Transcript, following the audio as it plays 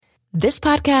This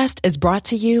podcast is brought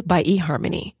to you by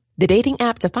eHarmony, the dating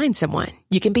app to find someone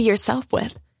you can be yourself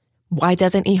with. Why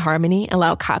doesn't eHarmony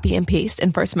allow copy and paste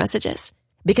in first messages?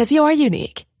 Because you are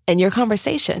unique, and your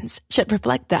conversations should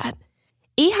reflect that.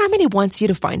 eHarmony wants you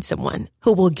to find someone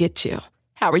who will get you.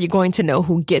 How are you going to know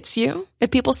who gets you?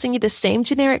 If people send you the same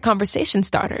generic conversation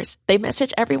starters they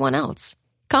message everyone else.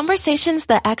 Conversations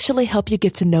that actually help you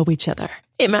get to know each other.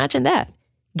 Imagine that.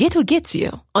 Get who gets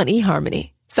you on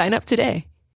eHarmony. Sign up today.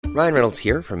 Ryan Reynolds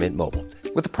here from Mint Mobile.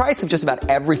 With the price of just about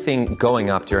everything going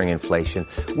up during inflation,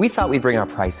 we thought we'd bring our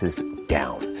prices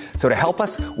down. So to help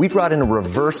us, we brought in a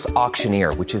reverse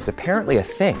auctioneer, which is apparently a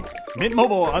thing. Mint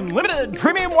Mobile Unlimited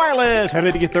Premium Wireless. How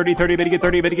to get 30, 30, how to get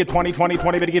 30, how to get 20, 20,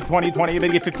 20, how to get 20, 20, how to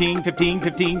get 15, 15,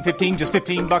 15, 15, just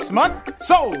 $15 a month?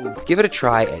 Sold! Give it a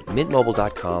try at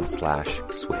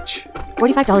mintmobile.com/switch.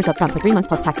 $45 up front for 3 months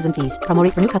plus taxes and fees. Promo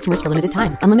rate for new customers for limited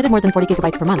time. Unlimited more than 40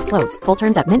 gigabytes per month. Slows full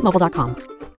terms at mintmobile.com.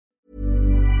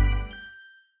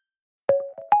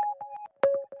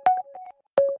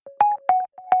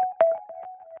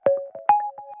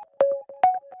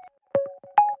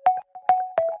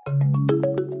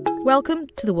 Welcome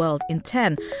to The World in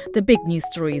 10, the big news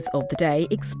stories of the day,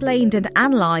 explained and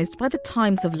analysed by the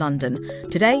Times of London.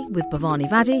 Today with Bhavani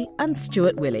Vadi and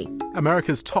Stuart Willey.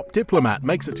 America's top diplomat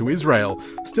makes it to Israel,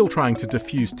 still trying to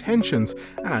diffuse tensions,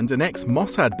 and an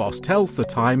ex-Mossad boss tells the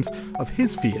Times of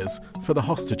his fears for the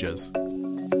hostages.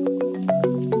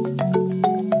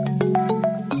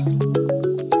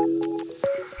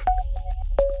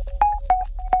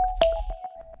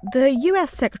 The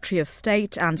US Secretary of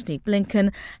State, Antony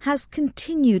Blinken, has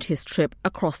continued his trip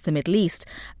across the Middle East,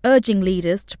 urging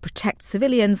leaders to protect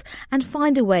civilians and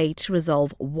find a way to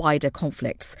resolve wider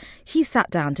conflicts. He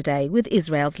sat down today with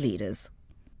Israel's leaders.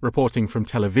 Reporting from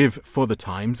Tel Aviv for The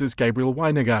Times is Gabriel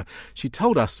Weiniger. She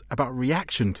told us about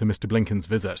reaction to Mr. Blinken's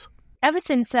visit. Ever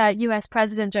since US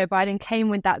President Joe Biden came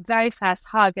with that very first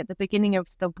hug at the beginning of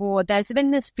the war, there's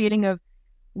been this feeling of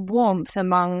warmth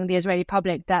among the Israeli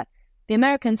public that the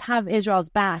Americans have Israel's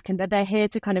back and that they're here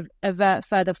to kind of avert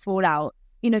further fallout.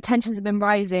 You know, tensions have been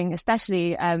rising,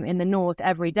 especially in the north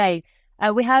every day.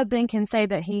 We heard Blinken say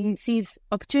that he sees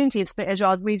opportunities for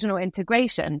Israel's regional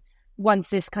integration once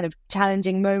this kind of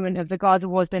challenging moment of the Gaza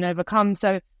war has been overcome.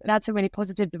 So that's a really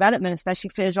positive development,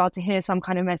 especially for Israel to hear some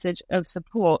kind of message of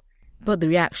support. But the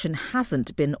reaction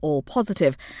hasn't been all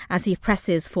positive as he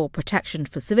presses for protection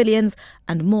for civilians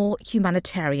and more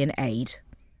humanitarian aid.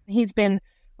 He's been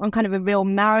on kind of a real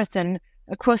marathon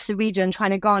across the region,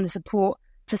 trying to garner support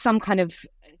for some kind of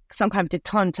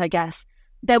detente, I guess.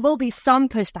 There will be some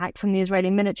pushback from the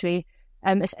Israeli military,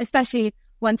 especially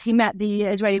once he met the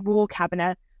Israeli war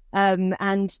cabinet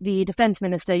and the defense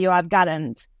minister, Yoav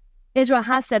Gallant. Israel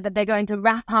has said that they're going to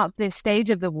wrap up this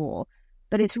stage of the war,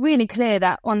 but it's really clear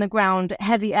that on the ground,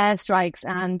 heavy airstrikes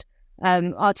and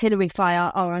artillery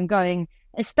fire are ongoing,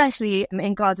 especially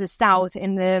in Gaza's south,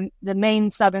 in the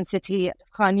main southern city of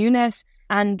Khan Yunis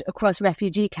and across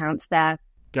refugee camps there.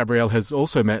 Gabrielle has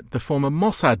also met the former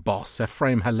Mossad boss,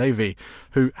 Ephraim Halevi,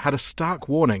 who had a stark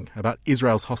warning about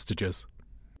Israel's hostages.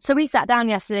 So we sat down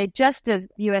yesterday just as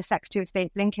US Secretary of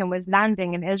State Blinken was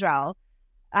landing in Israel.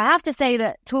 I have to say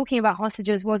that talking about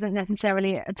hostages wasn't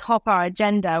necessarily atop our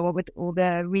agenda with all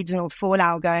the regional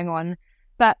fallout going on.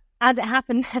 But as it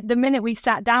happened, the minute we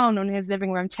sat down on his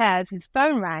living room chairs, his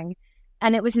phone rang,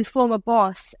 and it was his former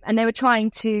boss, and they were trying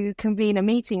to convene a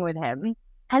meeting with him.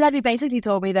 Halevi basically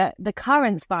told me that the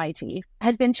current spy chief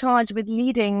has been charged with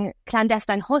leading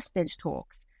clandestine hostage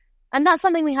talks. And that's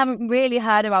something we haven't really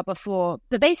heard about before.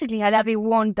 But basically, Halevi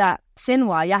warned that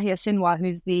Yahya Sinwar,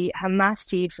 who's the Hamas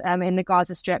chief in the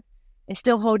Gaza Strip, is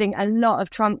still holding a lot of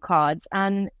trump cards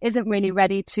and isn't really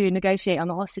ready to negotiate on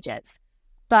the hostages.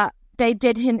 But they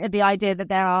did hint at the idea that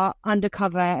there are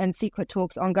undercover and secret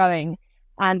talks ongoing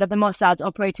and that the Mossad's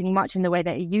operating much in the way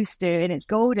that it used to in its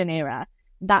golden era.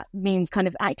 That means kind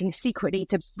of acting secretly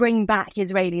to bring back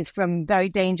Israelis from very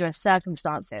dangerous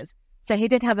circumstances. So he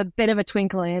did have a bit of a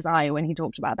twinkle in his eye when he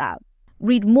talked about that.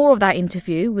 Read more of that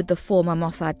interview with the former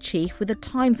Mossad chief with the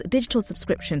Times digital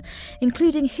subscription,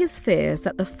 including his fears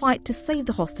that the fight to save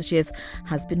the hostages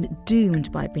has been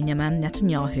doomed by Benjamin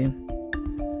Netanyahu.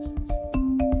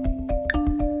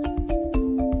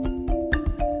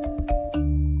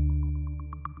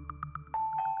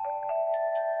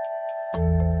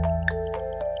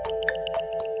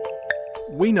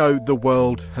 We know the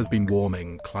world has been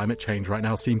warming. Climate change right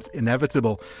now seems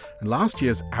inevitable. And last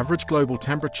year's average global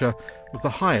temperature was the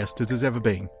highest it has ever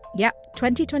been. Yep,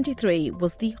 2023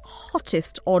 was the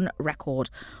hottest on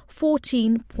record.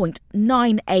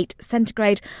 14.98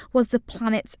 centigrade was the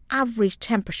planet's average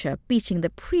temperature, beating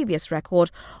the previous record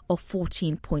of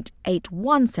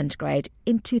 14.81 centigrade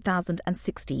in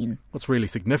 2016. What's really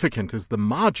significant is the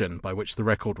margin by which the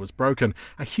record was broken,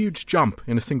 a huge jump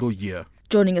in a single year.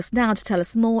 Joining us now to tell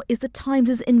us more is the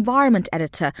Times' environment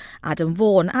editor, Adam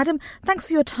Vaughan. Adam, thanks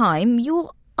for your time. Your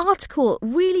article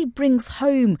really brings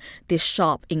home this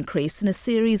sharp increase in a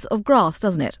series of graphs,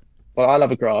 doesn't it? Well, I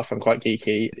love a graph. I'm quite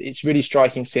geeky. It's really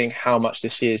striking seeing how much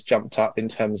this year's jumped up in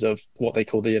terms of what they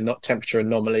call the temperature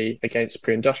anomaly against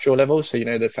pre-industrial levels. So,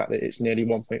 the fact that it's nearly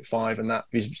 1.5 and that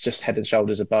is just head and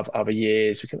shoulders above other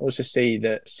years. We can also see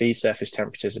that sea surface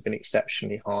temperatures have been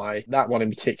exceptionally high. That one in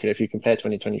particular, if you compare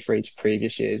 2023 to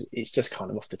previous years, it's just kind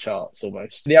of off the charts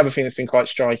almost. The other thing that's been quite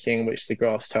striking, which the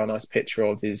graphs tell a nice picture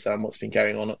of, is what's been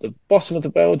going on at the bottom of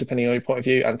the world, depending on your point of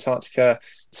view, Antarctica.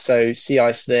 So sea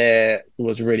ice there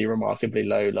was really remarkably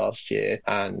low last year.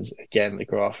 And again, the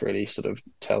graph really sort of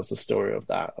tells the story of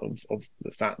that, of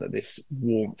the fact that this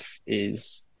warmth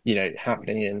is,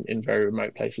 happening in very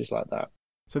remote places like that.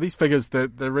 So these figures, they're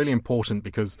really important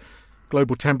because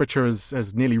global temperature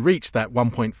has nearly reached that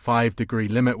 1.5 degree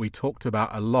limit we talked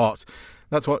about a lot.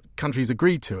 That's what countries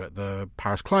agreed to at the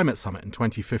Paris Climate Summit in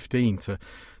 2015 to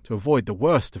avoid the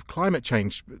worst of climate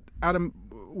change. Adam,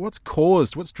 what's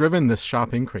driven this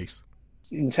sharp increase?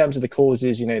 In terms of the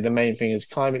causes, the main thing is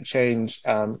climate change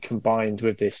combined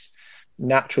with this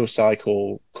natural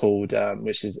cycle called,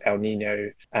 which is El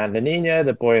Nino and La Nina,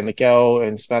 the boy and the girl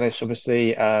in Spanish,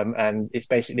 obviously. And it's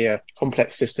basically a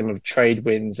complex system of trade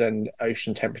winds and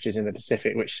ocean temperatures in the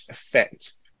Pacific, which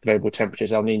affect global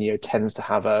temperatures. El Nino tends to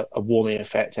have a warming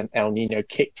effect, and El Nino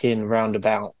kicked in round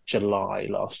about July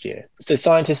last year. So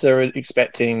scientists are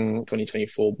expecting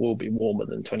 2024 will be warmer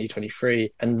than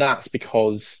 2023, and that's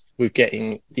because we're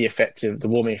getting the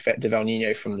warming effect of El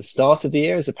Nino from the start of the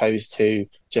year, as opposed to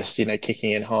just,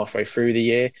 kicking in halfway through the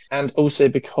year. And also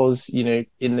because, in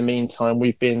the meantime,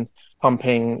 we've been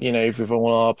pumping, with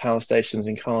all our power stations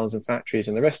and cars and factories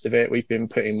and the rest of it, we've been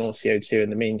putting more CO2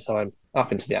 in the meantime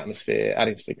up into the atmosphere,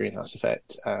 adding to the greenhouse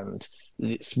effect, and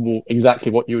it's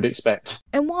exactly what you would expect.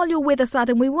 And while you're with us,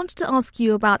 Adam, we wanted to ask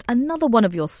you about another one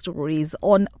of your stories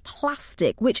on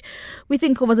plastic, which we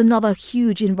think of as another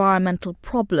huge environmental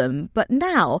problem. But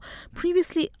now,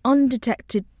 previously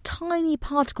undetected tiny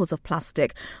particles of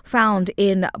plastic found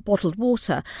in bottled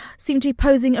water seem to be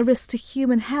posing a risk to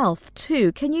human health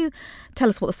too. Can you tell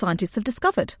us what the scientists have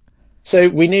discovered? So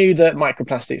we knew that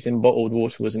microplastics in bottled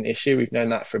water was an issue. We've known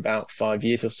that for about 5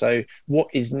 years or so. What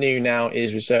is new now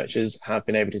is researchers have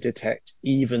been able to detect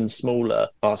even smaller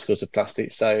particles of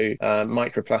plastic. So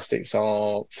microplastics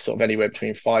are sort of anywhere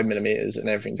between 5 millimeters and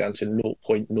everything down to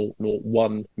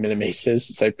 0.001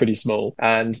 millimeters, so pretty small.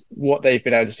 And what they've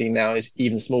been able to see now is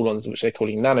even smaller ones, which they're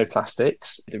calling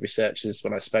nanoplastics. The researchers,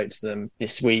 when I spoke to them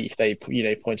this week, they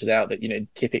pointed out that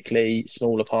typically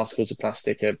smaller particles of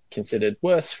plastic are considered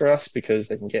worse for us, because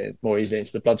they can get more easily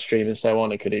into the bloodstream and so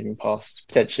on. It could even pass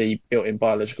potentially built-in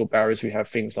biological barriers. We have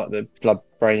things like the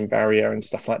blood-brain barrier and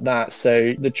stuff like that.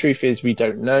 So the truth is we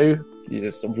don't know.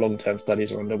 Some long-term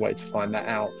studies are underway to find that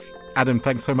out. Adam,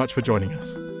 thanks so much for joining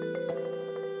us.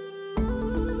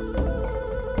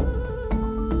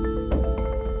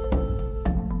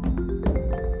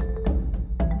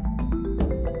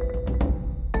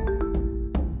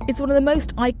 It's one of the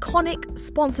most iconic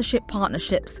sponsorship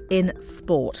partnerships in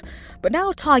sport. But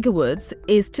now Tiger Woods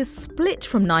is to split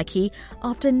from Nike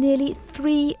after nearly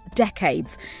 3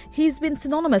 decades. He's been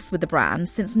synonymous with the brand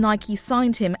since Nike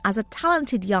signed him as a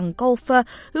talented young golfer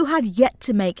who had yet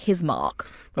to make his mark.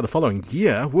 But the following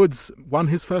year, Woods won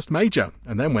his first major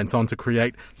and then went on to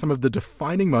create some of the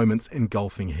defining moments in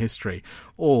golfing history,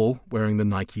 all wearing the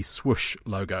Nike swoosh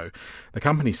logo. The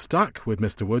company stuck with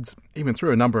Mr. Woods, even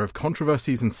through a number of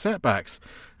controversies and setbacks,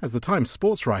 as the Times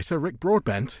sports writer Rick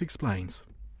Broadbent explains.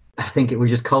 I think it was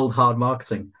just cold, hard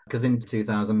marketing. Because in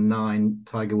 2009,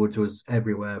 Tiger Woods was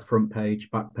everywhere, front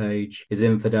page, back page. His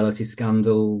infidelity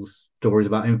scandals, stories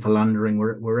about him philandering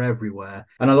were everywhere.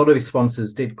 And a lot of his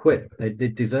sponsors did quit. They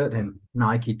did desert him.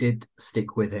 Nike did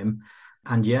stick with him.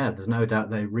 And yeah, there's no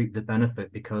doubt they reaped the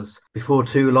benefit, because before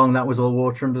too long, that was all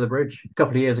water under the bridge. A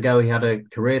couple of years ago, he had a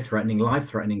career-threatening,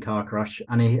 life-threatening car crash,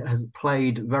 and he has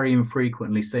played very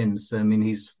infrequently since.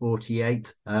 He's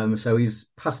 48, so he's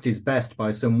past his best by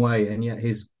some way, and yet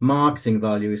his marketing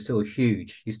value is still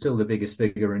huge. He's still the biggest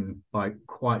figure in by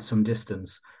quite some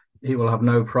distance. He will have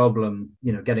no problem,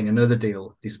 getting another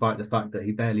deal, despite the fact that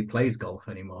he barely plays golf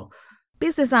anymore.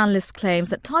 Business Analyst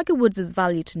claims that Tiger Woods'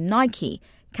 value to Nike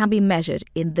can be measured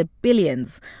in the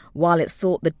billions, while it's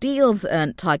thought the deals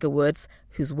earned Tiger Woods,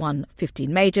 who's won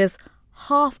 15 majors,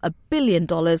 $500 million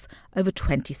over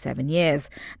 27 years.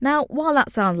 Now, while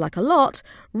that sounds like a lot,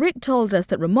 Rick told us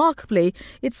that remarkably,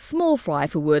 it's small fry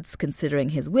for Woods considering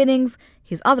his winnings,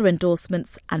 his other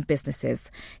endorsements and businesses.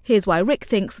 Here's why Rick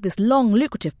thinks this long,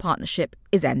 lucrative partnership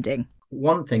is ending.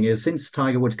 One thing is, since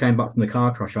Tiger Woods came back from the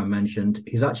car crash I mentioned,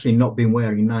 he's actually not been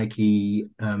wearing Nike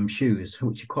shoes,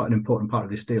 which are quite an important part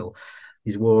of this deal.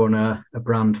 He's worn a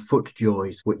brand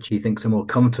FootJoys, which he thinks are more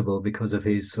comfortable because of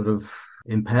his sort of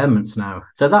impairments now.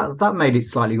 So that made it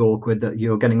slightly awkward that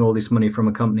you're getting all this money from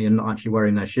a company and not actually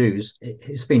wearing their shoes.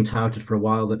 It's been touted for a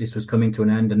while that this was coming to an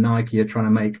end, and Nike are trying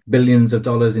to make billions of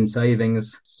dollars in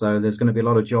savings. So there's going to be a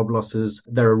lot of job losses.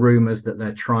 There are rumours that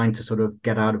they're trying to sort of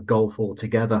get out of golf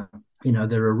altogether. You know,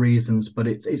 there are reasons, but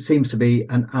it seems to be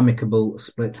an amicable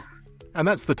split. And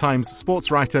that's the Times sports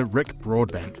writer Rick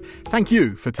Broadbent. Thank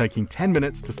you for taking 10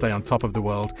 minutes to stay on top of the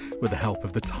world with the help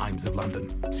of the Times of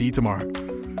London. See you tomorrow.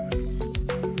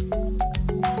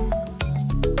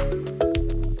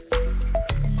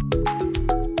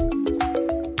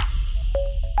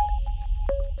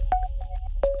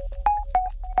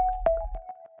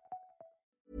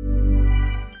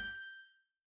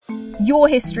 Your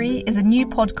History is a new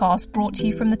podcast brought to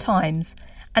you from The Times,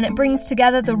 and it brings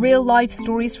together the real-life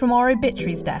stories from our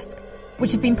obituaries desk,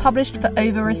 which have been published for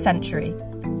over a century.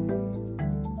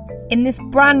 In this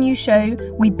brand new show,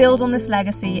 we build on this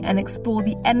legacy and explore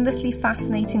the endlessly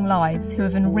fascinating lives who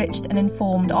have enriched and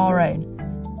informed our own.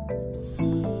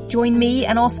 Join me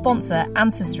and our sponsor,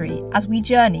 Ancestry, as we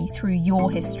journey through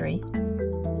your history.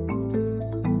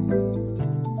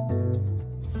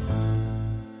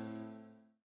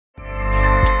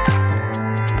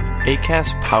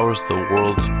 Acast powers the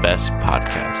world's best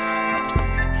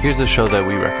podcasts. Here's a show that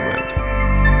we recommend.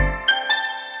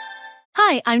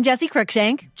 Hi, I'm Jessie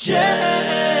Cruikshank. Jessie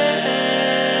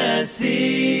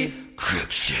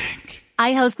Cruikshank.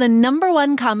 I host the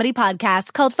 #1 comedy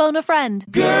podcast called Phone a Friend.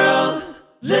 Girl,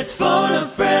 let's phone a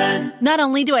friend. Not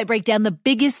only do I break down the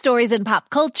biggest stories in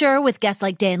pop culture with guests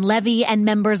like Dan Levy and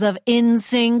members of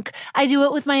NSYNC, I do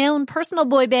it with my own personal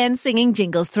boy band singing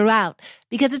jingles throughout.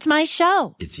 Because it's my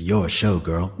show. It's your show,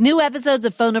 girl. New episodes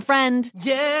of Phone a Friend.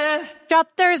 Yeah. Drop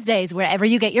Thursdays wherever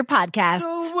you get your podcasts.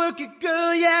 So work it,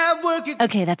 girl, yeah, work it.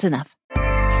 Okay, that's enough.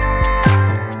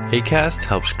 Acast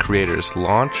helps creators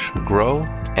launch, grow,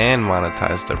 and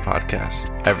monetize their podcasts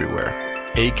everywhere.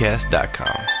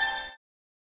 Acast.com.